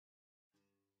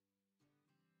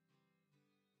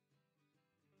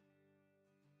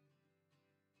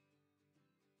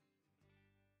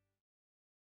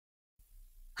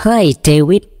Hi,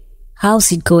 David.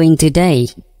 How's it going today?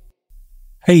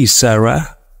 Hey,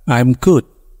 Sarah. I'm good,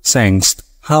 thanks.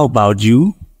 How about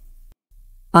you?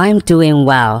 I'm doing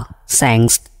well,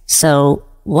 thanks. So,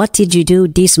 what did you do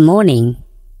this morning?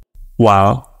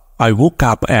 Well, I woke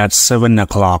up at 7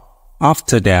 o'clock.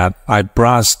 After that, I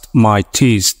brushed my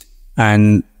teeth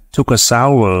and took a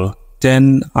shower.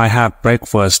 Then I had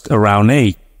breakfast around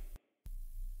 8.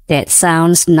 That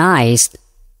sounds nice.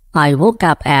 I woke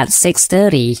up at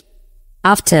 6:30.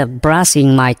 After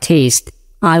brushing my teeth,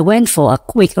 I went for a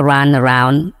quick run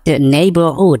around the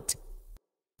neighborhood.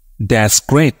 That's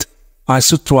great. I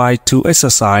should try to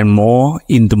exercise more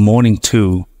in the morning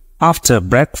too. After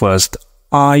breakfast,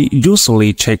 I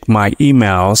usually check my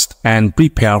emails and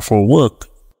prepare for work.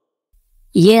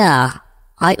 Yeah,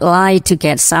 I like to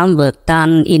get some work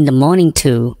done in the morning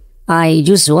too. I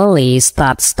usually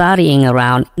start studying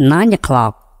around 9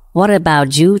 o'clock. What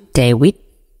about you, David?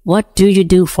 What do you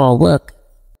do for work?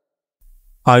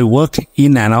 I work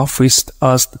in an office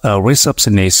as a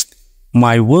receptionist.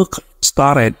 My work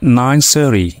starts at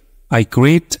 9:30. I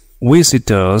greet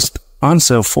visitors,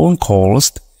 answer phone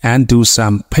calls, and do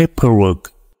some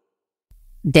paperwork.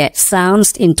 That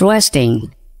sounds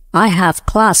interesting. I have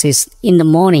classes in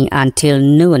the morning until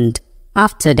noon.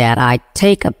 After that, I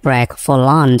take a break for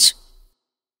lunch.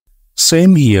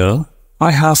 Same here. I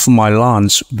have my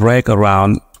lunch break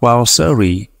around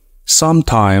 12:30.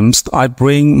 Sometimes I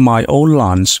bring my own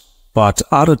lunch, but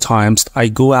other times I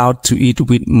go out to eat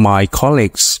with my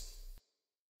colleagues.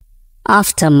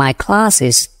 After my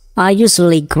classes, I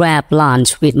usually grab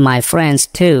lunch with my friends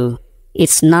too.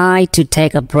 It's nice to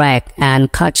take a break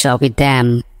and catch up with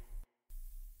them.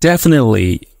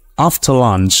 Definitely. After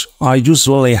lunch, I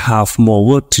usually have more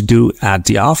work to do at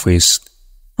the office.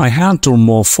 I handle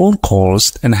more phone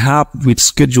calls and help with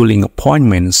scheduling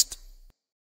appointments.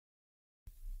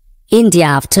 In the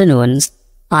afternoons,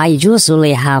 I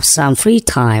usually have some free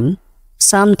time.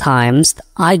 Sometimes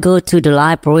I go to the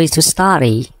library to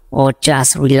study or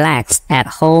just relax at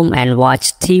home and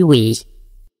watch TV.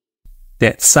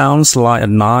 That sounds like a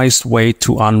nice way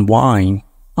to unwind.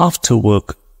 After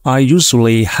work, I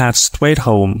usually head straight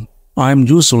home. I'm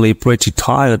usually pretty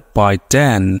tired by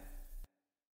then.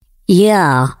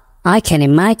 Yeah, I can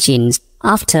imagine.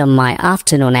 After my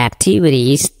afternoon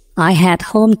activities, I head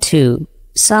home too.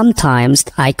 Sometimes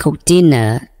I cook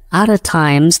dinner, other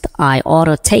times I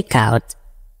order takeout.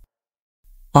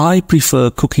 I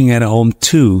prefer cooking at home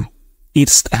too.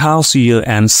 It's healthier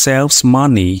and saves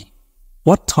money.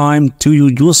 What time do you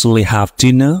usually have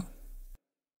dinner?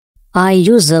 I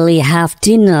usually have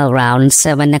dinner around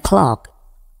 7 o'clock.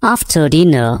 After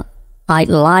dinner, I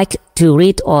like to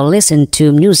read or listen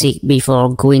to music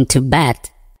before going to bed.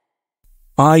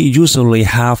 I usually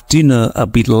have dinner a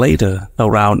bit later,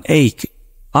 around 8.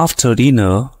 After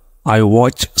dinner, I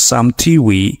watch some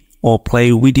TV or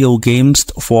play video games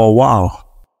for a while.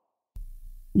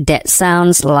 That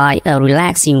sounds like a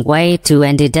relaxing way to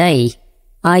end the day.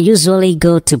 I usually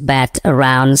go to bed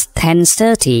around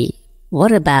 10:30.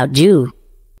 What about you?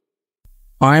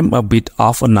 I'm a bit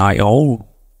of a night owl.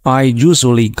 I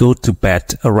usually go to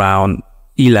bed around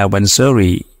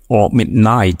 11:30 or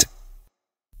midnight.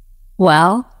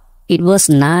 Well, it was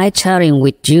nice chatting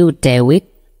with you, David.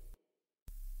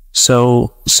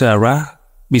 So, Sarah,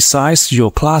 besides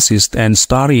your classes and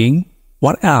studying,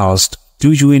 what else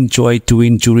do you enjoy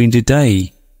doing during the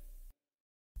day?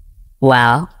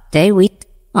 Well, David,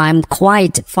 I'm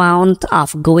quite fond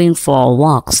of going for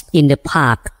walks in the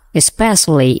park,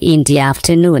 especially in the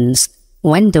afternoons.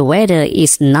 When the weather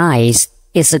is nice,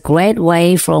 it's a great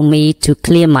way for me to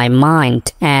clear my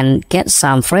mind and get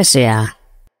some fresh air.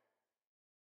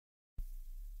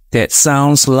 That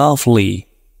sounds lovely.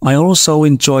 I also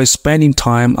enjoy spending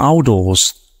time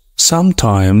outdoors.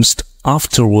 Sometimes,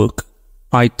 after work,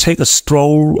 I take a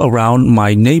stroll around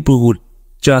my neighborhood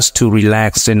just to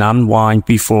relax and unwind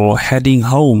before heading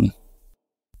home.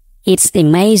 It's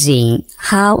amazing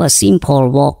how a simple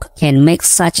walk can make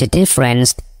such a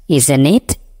difference, isn't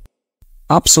it?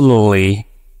 Absolutely.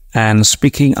 And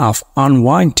speaking of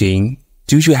unwinding,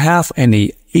 do you have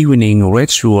any evening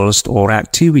rituals or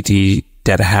activities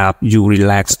that help you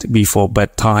relax before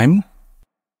bedtime?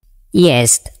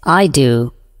 Yes, I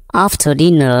do. After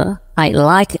dinner, I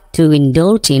like to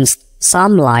indulge in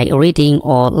some light reading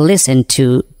or listen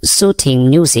to soothing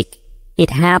music.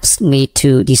 It helps me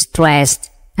to distress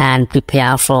and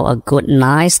prepare for a good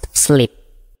night's sleep.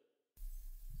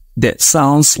 That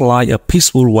sounds like a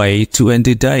peaceful way to end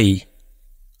the day.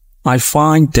 I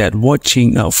find that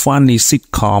watching a funny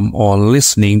sitcom or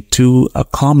listening to a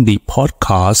comedy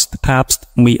podcast helps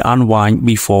me unwind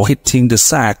before hitting the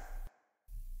sack.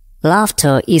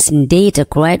 Laughter is indeed a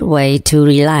great way to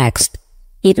relax.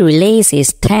 It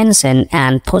releases tension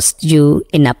and puts you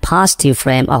in a positive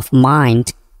frame of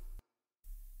mind.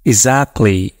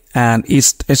 Exactly, and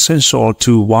it's essential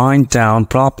to wind down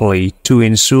properly to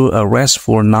ensure a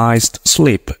restful night's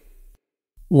sleep.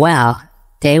 Well,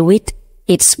 David,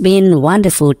 it's been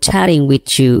wonderful chatting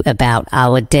with you about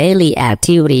our daily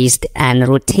activities and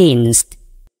routines.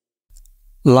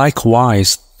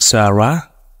 Likewise,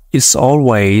 Sarah, it's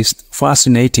always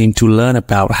fascinating to learn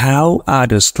about how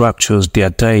others structure their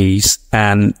days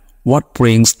and what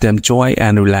brings them joy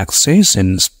and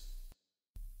relaxation.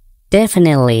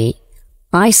 Definitely,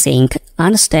 I think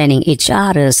understanding each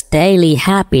other's daily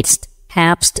habits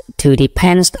helps to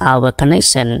deepen our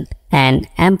connection and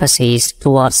empathy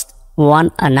towards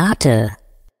one another.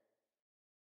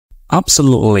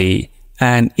 Absolutely,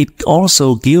 and it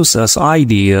also gives us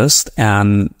ideas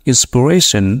and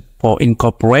inspiration for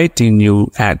incorporating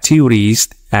new activities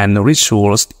and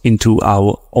rituals into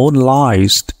our own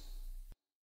lives.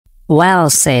 Well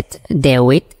said,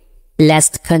 David.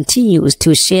 Let's continue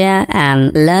to share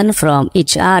and learn from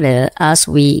each other as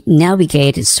we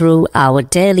navigate through our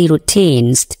daily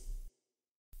routines.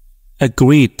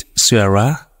 Agreed,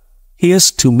 Sarah. Here's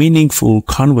to meaningful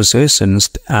conversations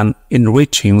and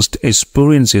enriching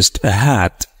experiences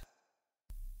ahead.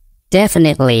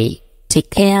 Definitely. Take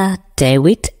care,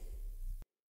 David.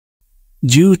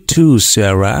 You too,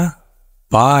 Sarah.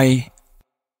 Bye.